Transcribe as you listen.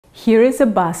Here is a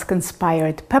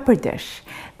Basque-inspired pepper dish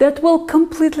that will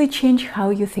completely change how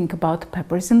you think about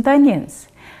peppers and onions.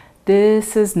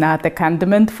 This is not a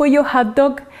condiment for your hot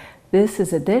dog. This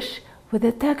is a dish with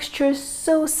a texture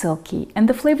so silky and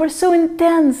the flavor so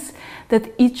intense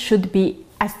that it should be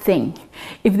a thing.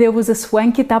 If there was a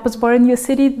swanky tapas bar in your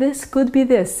city, this could be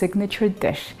their signature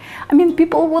dish. I mean,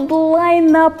 people would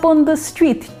line up on the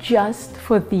street just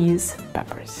for these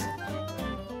peppers.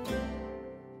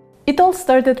 It all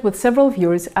started with several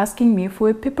viewers asking me for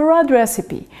a Piperade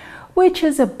recipe, which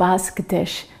is a Basque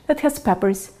dish that has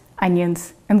peppers,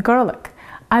 onions, and garlic.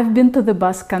 I've been to the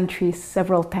Basque country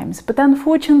several times, but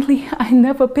unfortunately I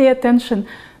never pay attention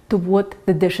to what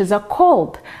the dishes are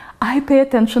called. I pay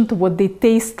attention to what they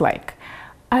taste like.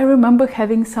 I remember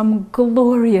having some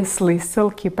gloriously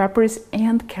silky peppers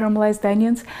and caramelized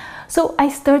onions, so I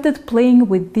started playing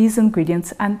with these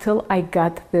ingredients until I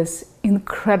got this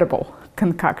incredible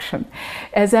concoction.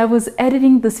 As I was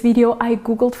editing this video, I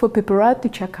googled for Piperade to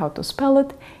check how to spell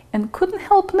it and couldn't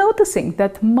help noticing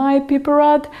that my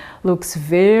Piperade looks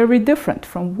very different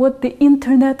from what the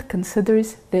internet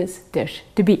considers this dish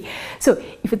to be. So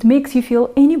if it makes you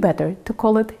feel any better to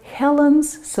call it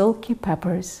Helen's Silky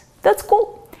Peppers, that's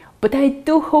cool. But I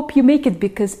do hope you make it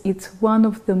because it's one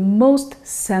of the most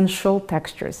sensual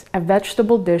textures a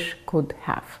vegetable dish could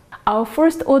have. Our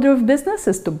first order of business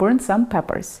is to burn some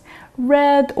peppers.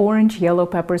 Red, orange, yellow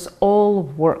peppers all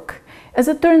work. As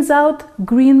it turns out,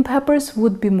 green peppers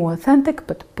would be more authentic,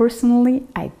 but personally,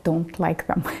 I don't like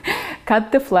them.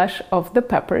 Cut the flesh of the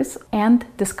peppers and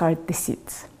discard the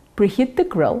seeds. Preheat the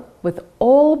grill with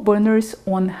all burners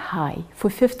on high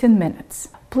for 15 minutes.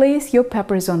 Place your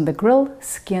peppers on the grill,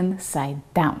 skin side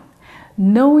down.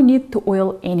 No need to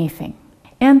oil anything.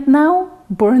 And now,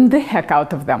 burn the heck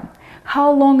out of them.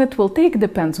 How long it will take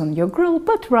depends on your grill,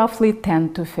 but roughly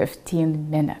 10 to 15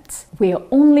 minutes. We are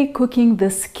only cooking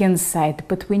the skin side,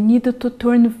 but we need it to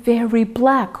turn very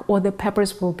black or the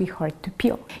peppers will be hard to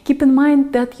peel. Keep in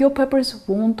mind that your peppers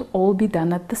won't all be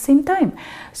done at the same time,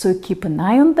 so keep an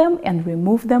eye on them and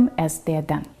remove them as they're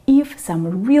done. If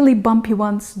some really bumpy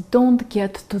ones don't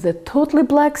get to the totally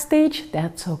black stage,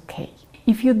 that's okay.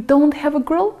 If you don't have a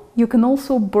grill, you can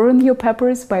also burn your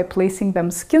peppers by placing them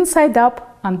skin side up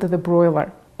under the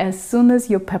broiler. As soon as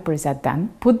your peppers are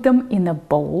done, put them in a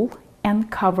bowl and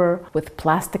cover with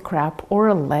plastic wrap or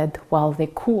a lid while they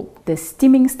cool. The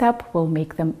steaming step will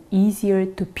make them easier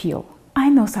to peel. I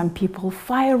know some people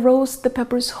fire roast the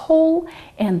peppers whole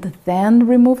and then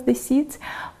remove the seeds,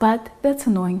 but that's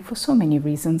annoying for so many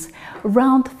reasons.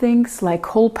 Round things like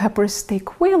whole peppers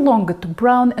take way longer to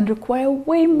brown and require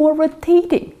way more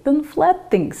rotating than flat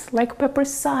things like pepper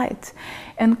sides.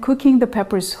 And cooking the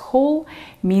peppers whole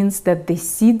means that the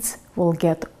seeds will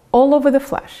get all over the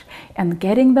flesh, and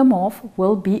getting them off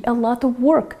will be a lot of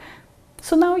work.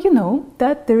 So now you know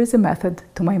that there is a method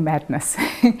to my madness.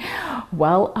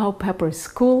 While our peppers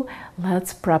cool,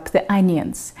 let's prep the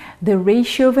onions. The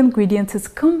ratio of ingredients is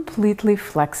completely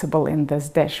flexible in this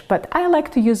dish, but I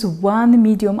like to use 1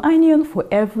 medium onion for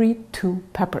every 2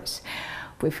 peppers.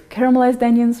 We've caramelized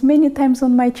onions many times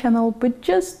on my channel, but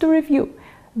just to review,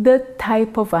 the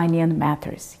type of onion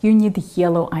matters. You need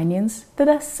yellow onions that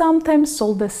are sometimes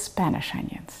sold as Spanish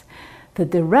onions. The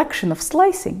direction of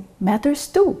slicing matters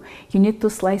too. You need to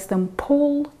slice them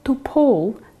pole to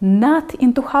pole, not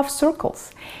into half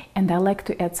circles. And I like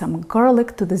to add some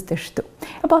garlic to this dish too,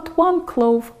 about 1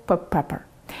 clove per pepper.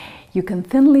 You can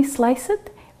thinly slice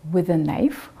it with a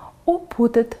knife or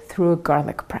put it through a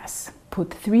garlic press.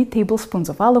 Put 3 tablespoons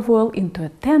of olive oil into a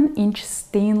 10-inch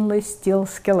stainless steel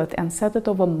skillet and set it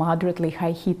over moderately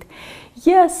high heat.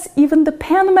 Yes, even the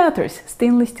pan matters.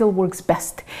 Stainless steel works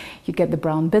best. You get the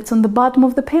brown bits on the bottom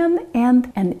of the pan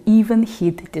and an even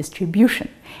heat distribution.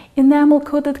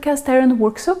 Enamel-coated cast iron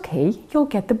works okay. You'll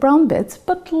get the brown bits,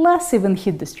 but less even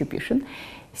heat distribution.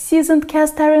 Seasoned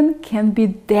cast iron can be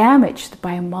damaged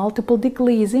by multiple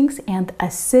deglazings and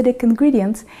acidic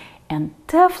ingredients, and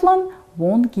Teflon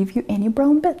won't give you any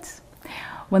brown bits.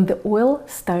 When the oil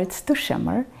starts to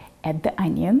shimmer, add the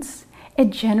onions, a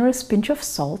generous pinch of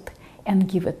salt, and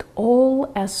give it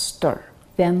all a stir.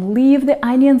 Then leave the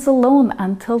onions alone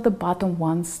until the bottom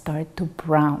ones start to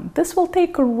brown. This will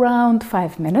take around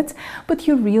 5 minutes, but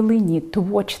you really need to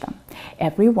watch them.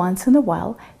 Every once in a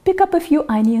while, pick up a few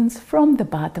onions from the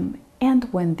bottom,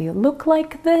 and when they look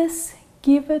like this,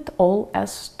 give it all a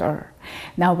stir.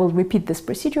 Now we'll repeat this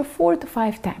procedure 4 to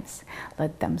 5 times.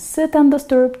 Let them sit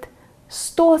undisturbed,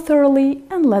 stir thoroughly,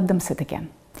 and let them sit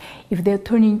again. If they're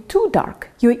turning too dark,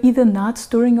 you're either not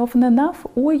stirring often enough,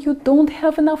 or you don't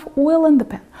have enough oil in the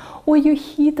pan, or your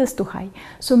heat is too high.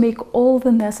 So make all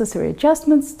the necessary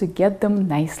adjustments to get them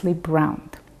nicely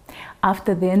browned.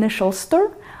 After the initial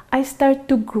stir, I start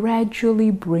to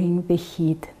gradually bring the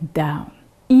heat down.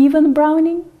 Even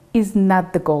browning is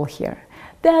not the goal here.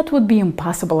 That would be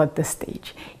impossible at this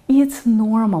stage. It's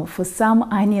normal for some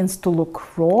onions to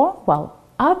look raw, while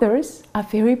others are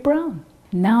very brown.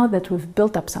 Now that we've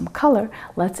built up some color,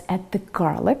 let's add the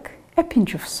garlic, a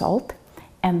pinch of salt,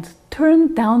 and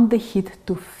turn down the heat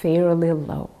to fairly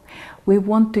low. We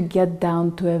want to get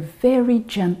down to a very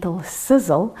gentle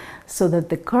sizzle so that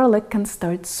the garlic can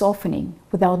start softening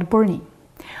without burning.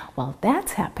 While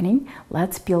that's happening,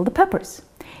 let's peel the peppers.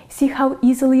 See how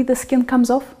easily the skin comes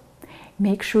off?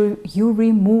 Make sure you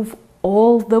remove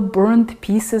all the burnt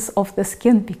pieces of the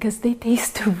skin because they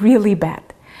taste really bad.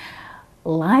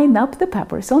 Line up the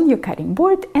peppers on your cutting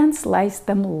board and slice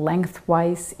them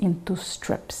lengthwise into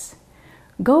strips.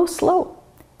 Go slow.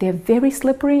 They're very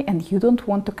slippery and you don't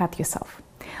want to cut yourself.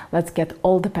 Let's get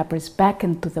all the peppers back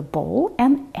into the bowl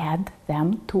and add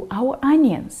them to our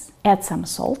onions. Add some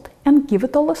salt and give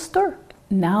it all a stir.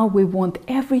 Now we want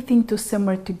everything to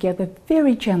simmer together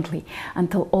very gently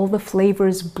until all the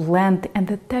flavors blend and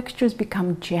the textures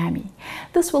become jammy.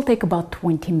 This will take about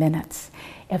 20 minutes.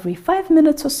 Every 5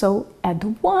 minutes or so,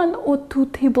 add 1 or 2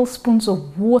 tablespoons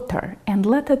of water and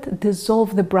let it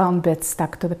dissolve the brown bits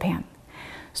stuck to the pan.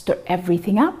 Stir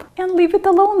everything up and leave it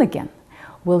alone again.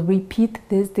 We'll repeat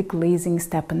this deglazing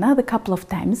step another couple of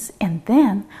times and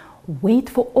then wait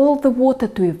for all the water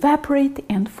to evaporate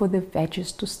and for the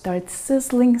veggies to start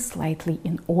sizzling slightly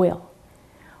in oil.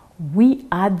 We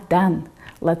are done.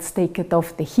 Let's take it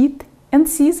off the heat and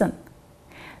season.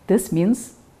 This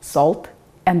means salt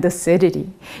and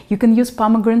acidity. You can use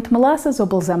pomegranate molasses or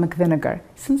balsamic vinegar.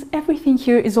 Since everything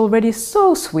here is already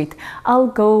so sweet, I'll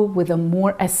go with a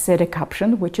more acidic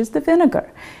option, which is the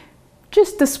vinegar.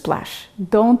 Just a splash,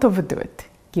 don't overdo it.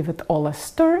 Give it all a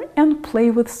stir and play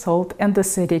with salt and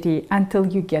acidity until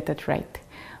you get it right.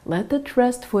 Let it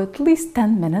rest for at least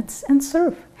 10 minutes and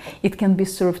serve. It can be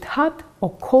served hot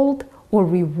or cold or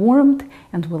rewarmed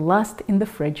and will last in the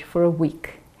fridge for a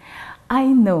week. I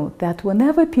know that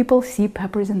whenever people see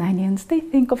peppers and onions, they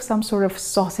think of some sort of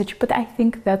sausage, but I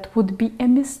think that would be a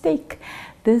mistake.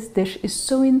 This dish is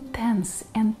so intense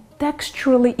and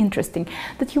texturally interesting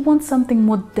that you want something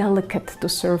more delicate to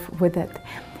serve with it.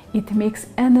 It makes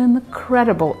an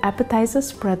incredible appetizer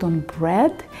spread on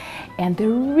bread and a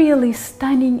really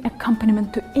stunning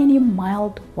accompaniment to any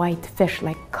mild white fish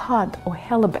like cod or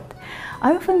halibut.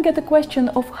 I often get a question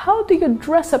of how do you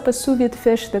dress up a sous vide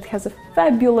fish that has a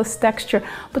fabulous texture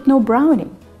but no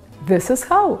browning? This is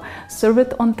how. Serve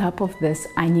it on top of this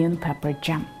onion pepper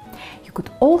jam. You could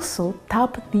also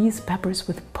top these peppers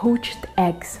with poached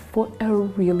eggs for a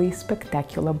really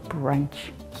spectacular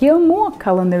brunch. Here are more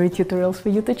culinary tutorials for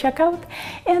you to check out.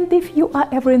 And if you are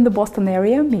ever in the Boston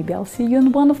area, maybe I'll see you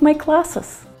in one of my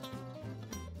classes.